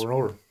Numbers. Over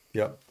and over.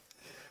 Yeah.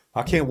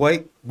 I can't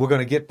wait. We're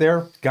going to get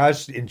there.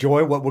 Guys,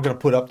 enjoy what we're going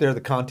to put up there,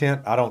 the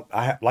content.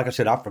 Like I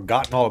said, I've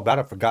forgotten all about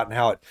it. I've forgotten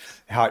how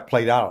it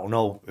played out. I don't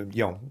know.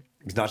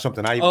 It's not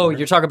something I even remember.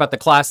 You're talking about the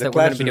class that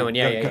we're going to be doing.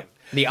 Yeah.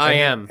 The I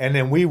am. And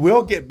then we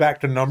will get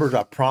back to Numbers.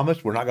 I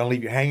promise. We're not going to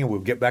leave you hanging.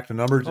 We'll get back to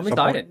Numbers. I'm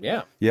excited.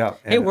 Yeah. Yeah.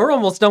 Hey, we're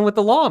almost done with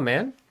the law,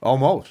 man.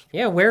 Almost.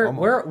 Yeah, we're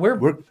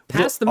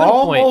past the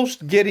middle point.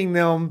 Almost getting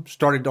them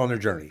started on their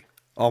journey.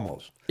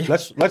 Almost.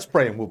 Let's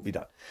pray and we'll be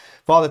done.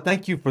 Father,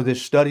 thank you for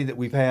this study that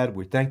we've had.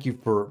 We thank you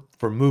for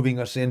moving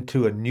us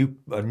into a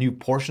new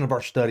portion of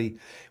our study.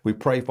 We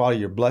pray, Father,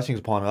 your blessings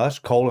upon us,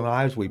 Cole and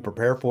I, as we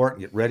prepare for it and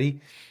get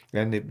ready,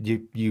 and that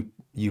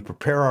you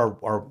prepare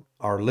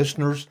our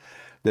listeners,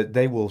 that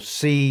they will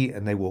see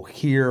and they will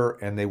hear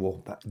and they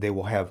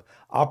will have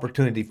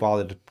opportunity,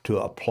 Father, to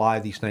apply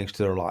these things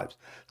to their lives.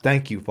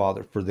 Thank you,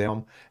 Father, for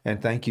them,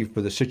 and thank you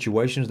for the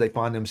situations they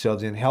find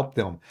themselves in. Help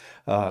them.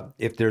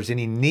 If there's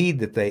any need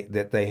that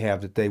they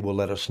have, that they will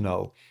let us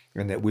know,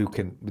 and that we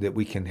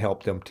can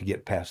help them to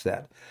get past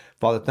that.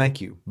 Father, thank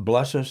you.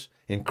 Bless us,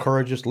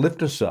 encourage us,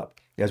 lift us up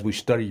as we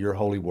study your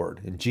holy word.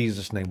 In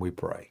Jesus' name we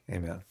pray.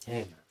 Amen.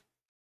 Amen.